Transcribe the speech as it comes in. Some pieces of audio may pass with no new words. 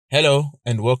Hello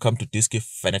and welcome to DStv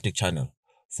Fanatic channel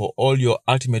for all your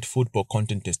ultimate football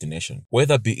content destination.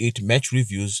 Whether be it match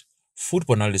reviews,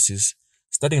 football analysis,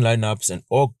 starting lineups and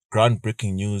all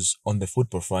groundbreaking news on the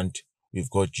football front, we've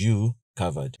got you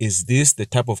covered. Is this the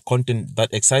type of content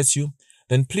that excites you?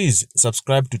 Then please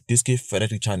subscribe to DStv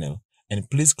Fanatic channel and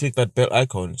please click that bell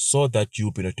icon so that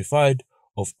you'll be notified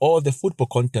of all the football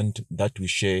content that we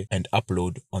share and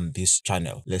upload on this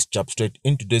channel. Let's jump straight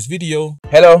into this video.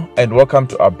 Hello and welcome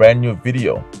to our brand new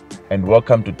video and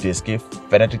welcome to DStv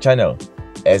Fanatic channel.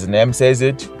 As the name says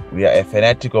it, we are a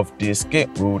fanatic of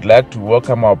DStv. We would like to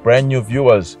welcome our brand new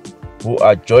viewers who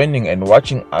are joining and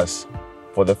watching us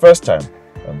for the first time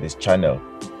on this channel.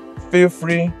 Feel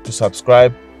free to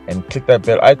subscribe and click that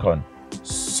bell icon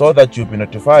so that you'll be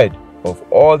notified of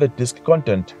all the DStv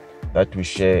content that we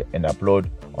share and upload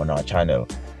on our channel.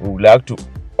 We would like to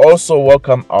also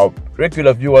welcome our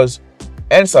regular viewers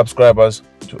and subscribers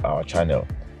to our channel.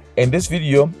 In this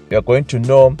video, we are going to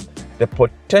know the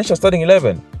potential starting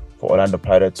 11 for Orlando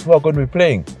Pirates who are going to be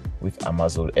playing with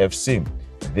Amazulu FC.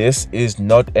 This is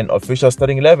not an official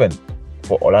starting 11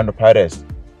 for Orlando Pirates,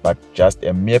 but just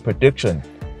a mere prediction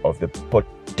of the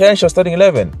potential starting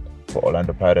 11 for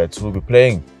Orlando Pirates who will be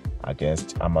playing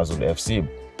against Amazulu FC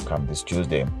come this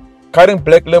Tuesday. Current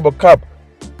Black Label Cup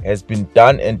has been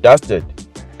done and dusted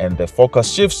and the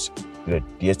focus shifts to the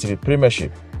DStv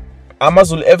Premiership.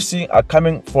 Amazulu FC are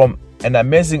coming from an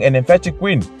amazing and emphatic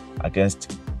win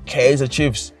against Kaizer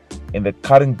Chiefs in the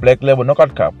current Black Label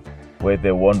Knockout Cup where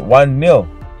they won 1-0.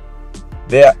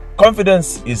 Their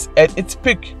confidence is at its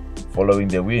peak following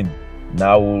the win.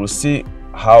 Now we will see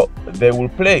how they will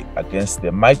play against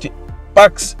the mighty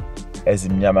Bucks as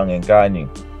Mnyama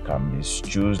Ngengani come this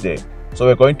Tuesday. So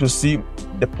we're going to see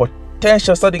the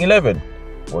potential starting 11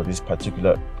 for this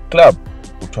particular club,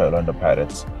 Orlando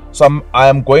Pirates. So I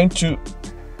am going to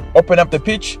open up the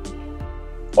pitch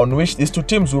on which these two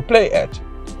teams will play at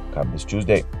come this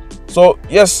Tuesday. So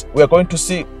yes, we're going to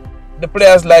see the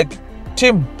players like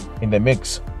Tim in the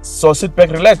mix. So sit back,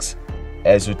 relax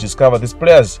as you discover these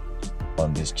players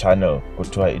on this channel,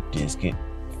 DStv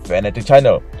Fanatic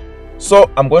channel. So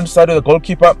I'm going to start with the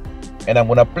goalkeeper and I'm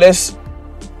going to place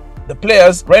the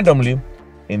players randomly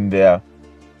in their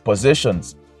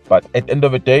positions, but at the end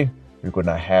of the day we're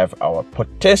gonna have our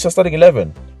potential starting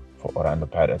 11 for Orlando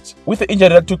Pirates. With the injury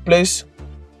that took place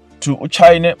to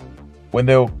Uchine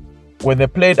when they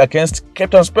played against Cape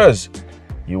Town Spurs,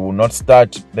 he will not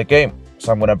start the game,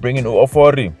 so I'm gonna bring in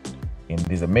Ofori in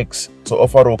this mix. So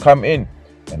Ofori will come in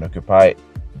and occupy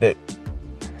the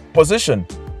position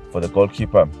for the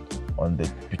goalkeeper on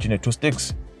the between the two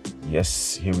sticks.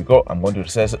 Yes, here we go. I'm going to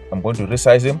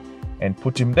resize him and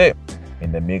put him there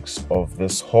in the mix of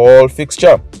this whole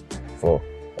fixture for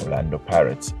Orlando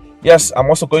Pirates. Yes, I'm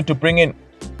also going to bring in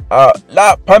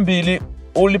La Pambili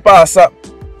Ulipasa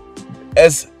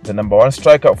as the #1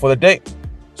 striker for the day.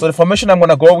 So the formation I'm going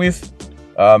to go with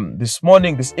this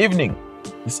morning, this evening,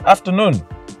 this afternoon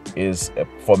is a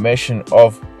formation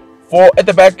of 4 at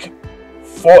the back,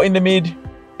 4 in the mid,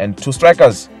 and 2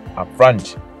 strikers up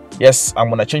front. Yes, I'm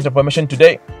going to change the formation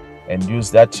today and use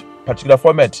that particular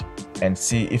format and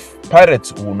see if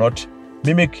Pirates will not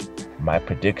mimic my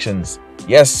predictions.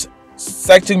 Yes,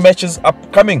 exciting matches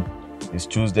upcoming this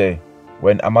Tuesday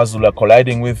when Amazulu are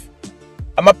colliding with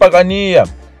Amapagania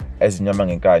as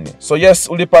Mnyama Ngengani. So yes,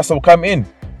 Ulipasa will come in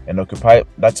and occupy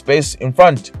that space in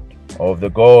front of the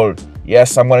goal.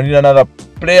 Yes, I'm going to need another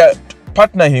player to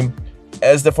partner him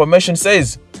as the formation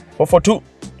says, 4-4-2.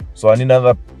 So I need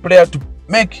another player to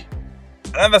make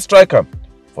another striker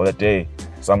for the day.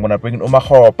 So I'm going to bring in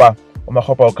Umahopa.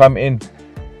 Umahopa will come in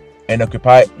and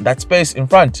occupy that space in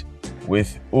front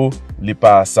with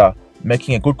Ulipasa,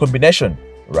 making a good combination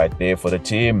right there for the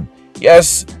team.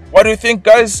 Yes, what do you think,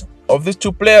 guys, of these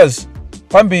two players,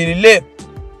 Pambilile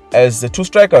as the 2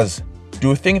 strikers? Do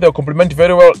you think they'll complement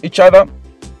very well each other?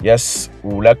 Yes,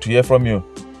 we would like to hear from you.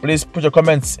 Please put your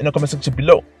comments in the comment section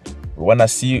below. We want to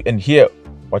see and hear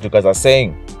what you guys are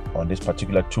saying on these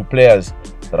particular 2 players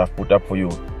that I've put up for you.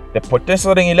 The potential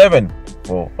starting 11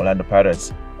 for Orlando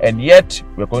Pirates. And yet,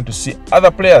 we're going to see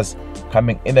other players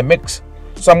coming in the mix.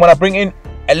 So I'm going to bring in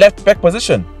a left back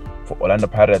position for Orlando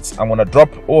Pirates. I'm going to drop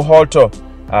Uhoto.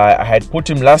 I had put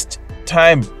him last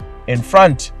time in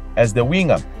front as the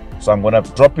winger. So I'm going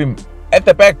to drop him at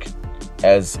the back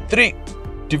as 3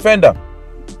 defender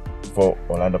for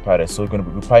Orlando Pirates. So we're going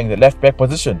to be playing the left back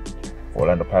position for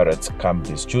Orlando Pirates come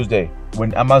this Tuesday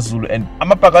when Amazulu and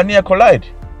Amapagania collide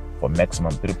for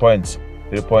maximum 3 points.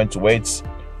 3 points waits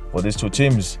for these two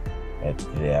teams at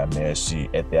their mercy,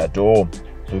 at their door.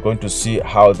 So we're going to see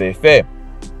how they fare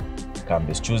come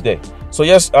this Tuesday. So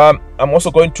yes, I'm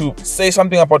also going to say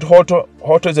something about Hoto.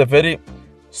 Hoto is a very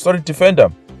solid defender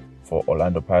for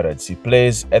Orlando Pirates. He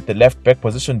plays at the left back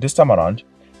position this time around,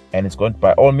 and it's going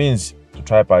by all means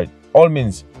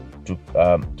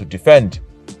to defend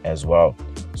as well.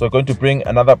 So we're going to bring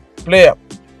another player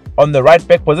on the right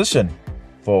back position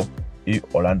for the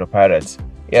Orlando Pirates.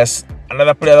 Yes,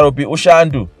 another player that will be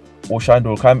Ushandu. Ushandu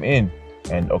will come in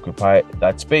and occupy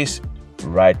that space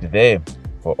right there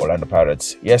for Orlando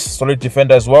Pirates. Yes, solid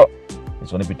defender as well. He's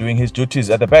going to be doing his duties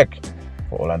at the back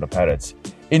for Orlando Pirates.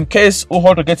 In case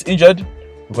Uhoto gets injured,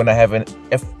 we're going to have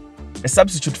a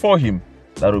substitute for him.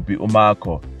 That will be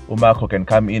Umako. Umako can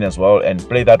come in as well and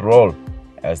play that role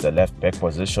as the left back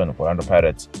position for Orlando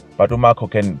Pirates. But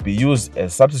Umako can be used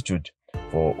as substitute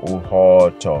for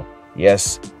Uhoto.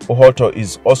 Yes, Uhoto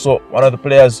is also one of the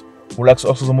players who likes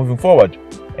also moving forward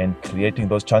and creating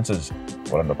those chances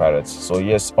for Orlando Pirates. So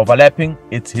yes, overlapping,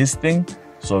 it's his thing.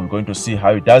 So we're going to see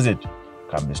how he does it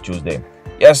come this Tuesday.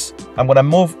 Yes, I'm going to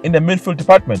move in the midfield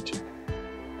department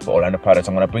for Orlando Pirates.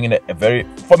 I'm going to bring in a very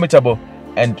formidable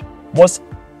and most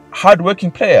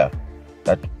hard-working player,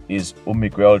 that is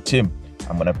Miguel Tim.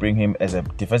 I'm going to bring him as a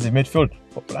defensive midfield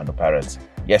for Orlando Pirates.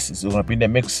 Yes, he's going to be in the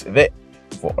mix there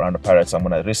for Orlando Pirates. I'm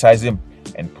going to resize him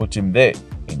and put him there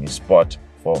in his spot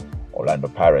for Orlando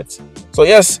Pirates. So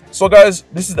yes, so guys,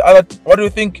 this is the other. What do you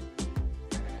think?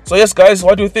 So yes, guys,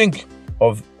 what do you think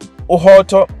of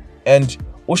Uhoto and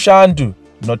Ushandu,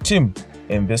 not Tim,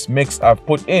 in this mix I've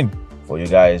put in for you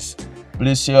guys?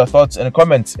 Please share your thoughts and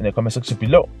comments in the comment section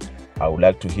below. I would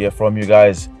like to hear from you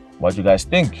guys what you guys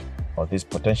think of these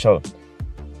potential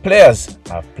players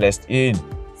I've placed in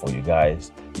for you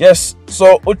guys. Yes,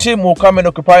 so Utim will come and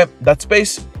occupy that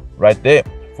space right there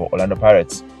for Orlando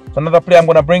Pirates. So another player I'm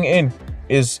going to bring in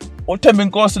is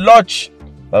Utembinkosi Lodge,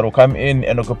 that will come in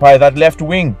and occupy that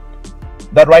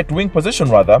right wing position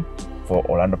rather for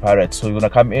Orlando Pirates. So he's going to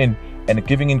come in and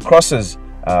giving in crosses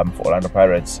for Orlando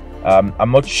Pirates.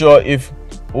 I'm not sure if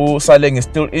Usaleng is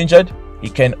still injured. He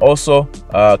can also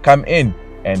come in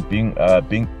and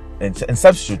being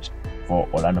substitute for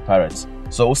Orlando Pirates.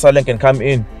 So Usaleng can come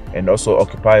in and also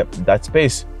occupy that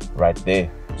space right there.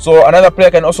 So another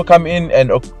player can also come in and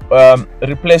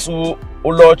replace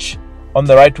Uloch on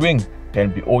the right wing. Can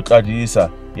be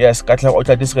Otladisa. Yes, Katla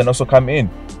Otladisa can also come in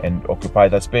and occupy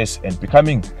that space and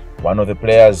becoming one of the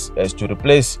players as to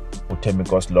replace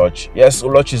Utembinkosi Lodge. Yes,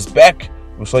 Uloch is back.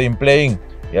 We saw him playing.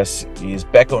 Yes, he's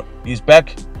back. So he's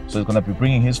going to be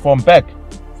bringing his form back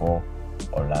for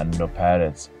Orlando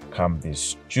Pirates come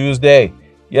this Tuesday.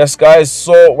 Yes, guys.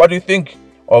 So what do you think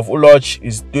of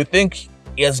Uloch? Do you think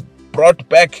he has brought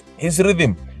back his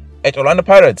rhythm at Orlando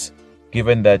Pirates,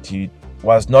 given that he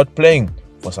was not playing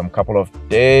for some couple of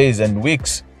days and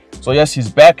weeks? So yes, he's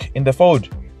back in the fold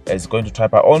as he's going to try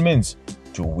by all means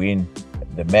to win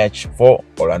the match for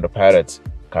Orlando Pirates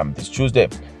come this Tuesday.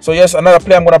 So yes, another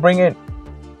player I'm going to bring in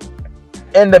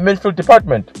the midfield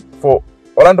department for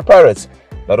Orlando Pirates,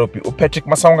 that will be Patrick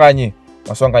Maswanganyi.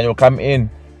 Maswanganyi will come in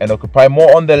and occupy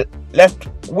more on the left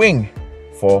wing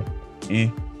for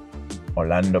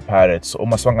Orlando Pirates. So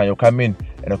Maswanganyi will come in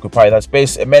and occupy that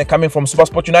space. A man coming from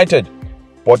SuperSport United,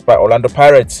 bought by Orlando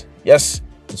Pirates. Yes,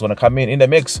 he's going to come in the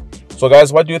mix. So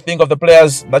guys, what do you think of the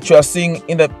players that you are seeing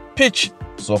in the pitch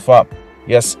so far?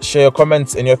 Yes, share your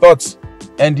comments and your thoughts.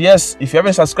 And yes, if you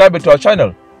haven't subscribed to our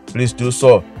channel, please do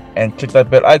so and click that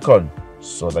bell icon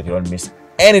so that you don't miss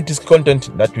any disc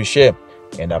content that we share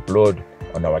and upload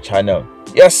on our channel.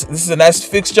 Yes, this is a nice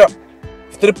fixture.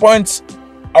 3 points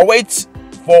awaits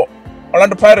for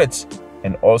Orlando Pirates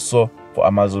and also for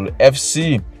Amazulu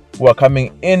FC, who are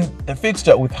coming in the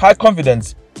fixture with high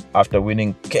confidence after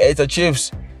winning Kaizer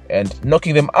Chiefs and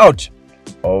knocking them out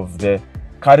of the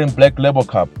current Black Label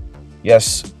Cup.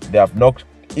 Yes, they have knocked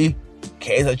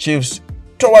Kaizer Chiefs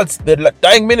towards the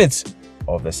dying minutes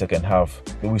of the second half.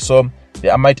 We saw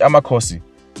the Amite Amakosi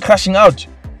crashing out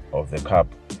of the cup.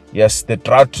 Yes, the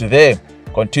drought there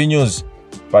continues,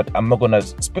 but I'm not going to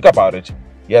speak about it.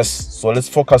 Yes, so let's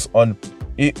focus on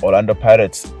Orlando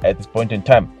Pirates at this point in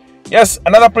time. Yes,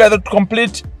 another player that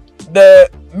complete the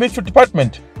midfield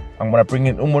department, I'm going to bring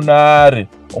in Umunari.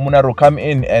 Umunari will come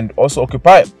in and also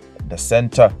occupy the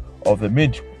center of the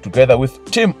mid together with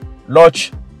Tim,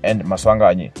 Loch and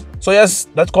Maswanganyi. So yes,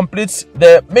 that completes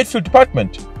the midfield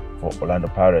department for Orlando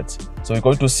Pirates. So we're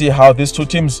going to see how these two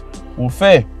teams will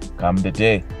fare come the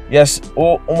day. Yes,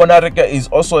 Umunari is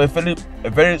also a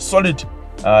very solid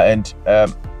and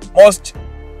most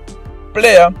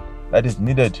player that is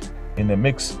needed in the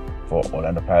mix for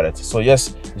Orlando Pirates. So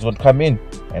yes, he's going to come in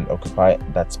and occupy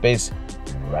that space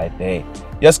right there.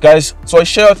 Yes, guys, so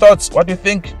share your thoughts. What do you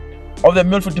think of the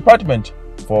midfield department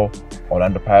for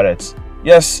Orlando Pirates.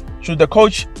 Yes, should the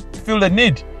coach feel the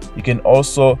need, he can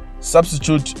also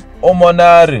substitute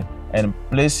Omonari and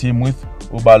place him with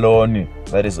Ubaloni.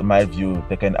 That is my view.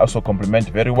 They can also complement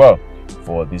very well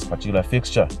for this particular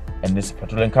fixture and this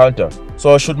particular encounter.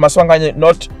 So should Maswanganye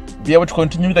not be able to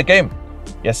continue the game,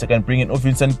 yes, they can bring in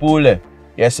Vincent Pule.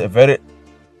 Yes, a very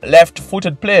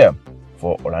left-footed player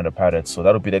for Orlando Pirates. So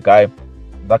that would be the guy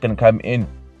that can come in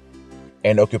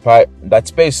and occupy that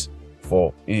space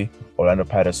for Orlando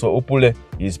Pirates. So Upule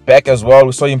is back as well.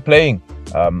 We saw him playing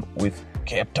with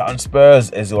Cape Town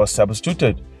Spurs as he was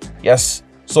substituted. Yes,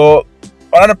 so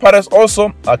Orlando Pirates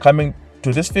also are coming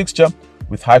to this fixture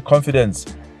with high confidence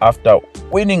after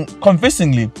winning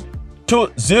convincingly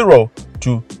 2-0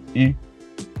 to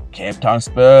Cape Town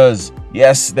Spurs.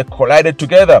 Yes, they collided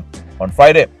together on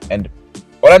Friday and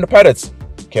Orlando Pirates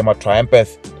came out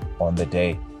triumphant on the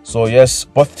day. So yes,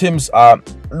 both teams are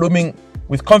looming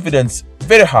with confidence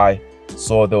very high,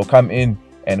 so they'll come in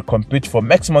and compete for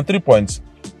maximum 3 points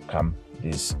come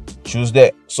this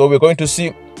Tuesday. So we're going to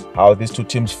see how these two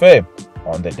teams fare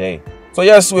on the day. So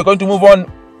yes, we're going to move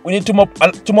on. We need two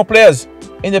more players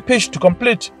in the pitch to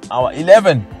complete our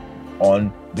 11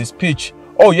 on this pitch.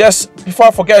 Oh yes, before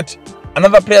I forget,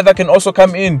 another player that can also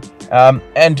come in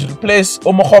and replace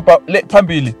Omokhopa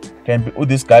Pambili can be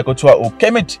this guy Kotwa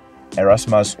Kemit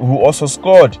Erasmus, who also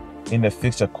scored in the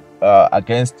fixture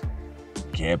against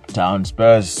Cape Town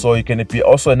Spurs. So he can be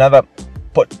also another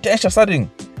potential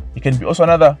starting. He can be also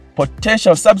another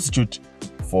potential substitute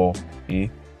for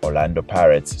Orlando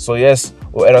Pirates. So yes,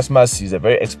 Erasmus is a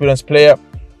very experienced player.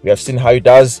 We have seen how he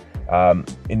does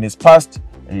in his past.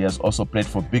 He has also played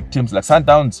for big teams like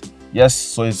Sundowns. Yes,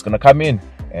 so he's gonna come in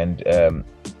and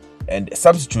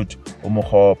substitute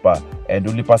Umukhopa, and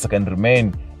Ulipasa can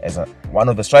remain as one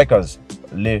of the strikers,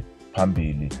 Le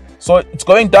Pambili. So it's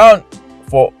going down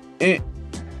for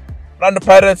Orlando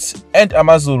Pirates and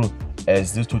Amazulu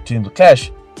as these two teams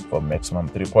clash for maximum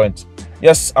 3 points.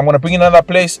 Yes, I'm gonna bring in another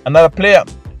player.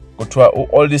 Go to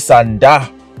Oldie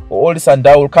Sanda. Oldie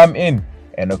Sanda will come in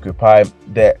and occupy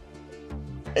the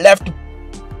left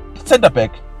center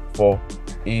back for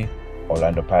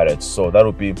Orlando Pirates. So that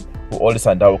will be Oldie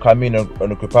Sanda will come in and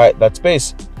occupy that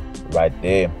space right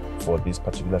there for this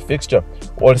particular fixture.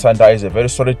 Oldie Sanda is a very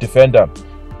solid defender.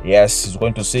 Yes, he's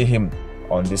going to see him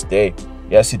on this day.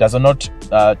 Yes, he does not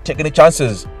take any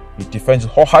chances. He defends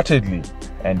wholeheartedly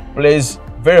and plays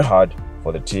very hard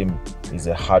for the team. He's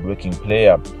a hard-working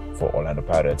player for Orlando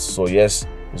Pirates. So yes,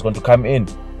 he's going to come in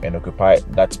and occupy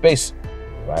that space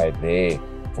right there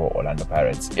for Orlando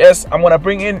Pirates. Yes, I'm going to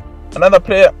bring in another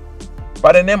player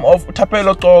by the name of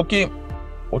Utapelo Utoki.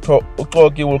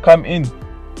 Utoki will come in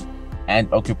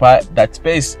and occupy that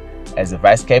space as a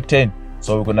vice captain.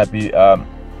 So we're going to be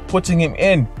putting him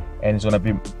in, and he's going to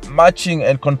be marching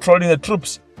and controlling the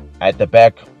troops at the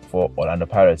back for Orlando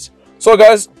Pirates. So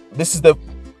guys, this is the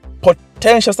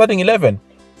potential starting 11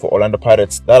 for Orlando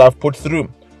Pirates that I've put through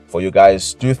for you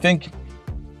guys. Do you think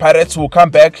Pirates will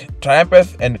come back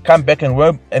triumphant and come back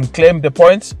and claim the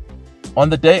points on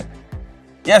the day?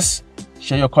 Yes,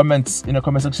 share your comments in the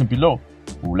comment section below.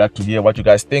 We would like to hear what you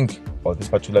guys think of this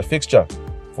particular fixture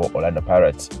for Orlando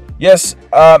Pirates. Yes,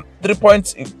 3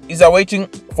 points is awaiting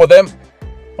for them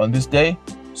on this day.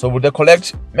 So will they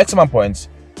collect maximum points?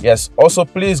 Yes, also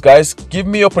please guys, give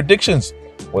me your predictions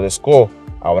for the score.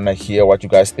 I want to hear what you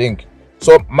guys think.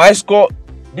 So my score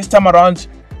this time around,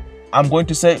 I'm going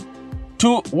to say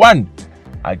 2-1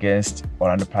 against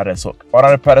Orlando Pirates. So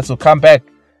Orlando Pirates will come back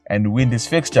and win this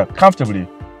fixture comfortably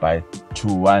by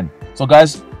 2-1. So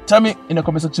guys, tell me in the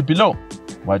comment section below,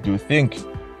 what do you think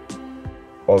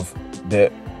of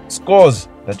the scores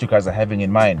that you guys are having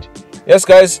in mind? Yes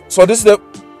guys, so this is the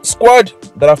squad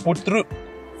that I've put through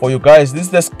for you guys. This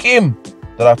is the scheme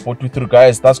that I've put through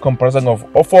guys. That's comprising of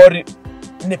Ofori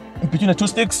in between the two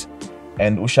sticks,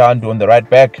 and Ushandu on the right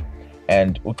back,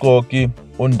 and Utoki,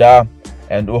 Unda,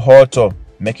 and Uhoto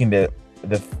making the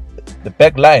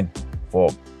back line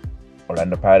for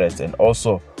Orlando Pirates, and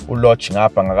also Uloch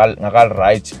Ngapa Ngagal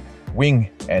right wing,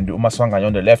 and Umaswanganya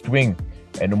on the left wing,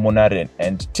 and Umonare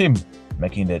and Tim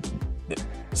making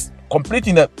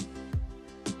completing the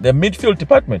midfield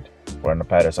department for Orlando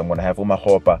Pirates. I'm gonna have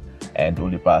Umakhopa and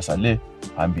Ulipasa Le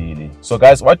Pambili. So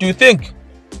guys, what do you think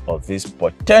of this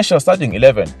potential starting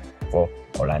 11 for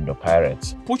Orlando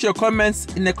Pirates? Put your comments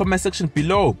in the comment section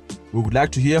below. We would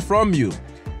like to hear from you.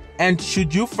 And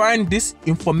should you find this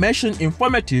information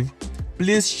informative,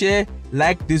 please share,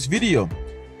 like this video.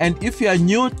 And if you are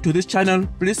new to this channel,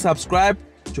 please subscribe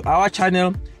to our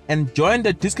channel and join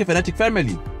the DStv Fanatic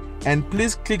family. And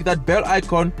please click that bell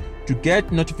icon to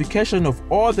get notification of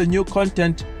all the new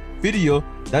content video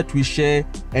that we share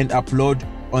and upload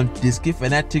on DStv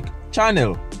Fanatic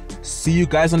channel. See you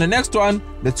guys on the next one.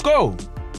 Let's go!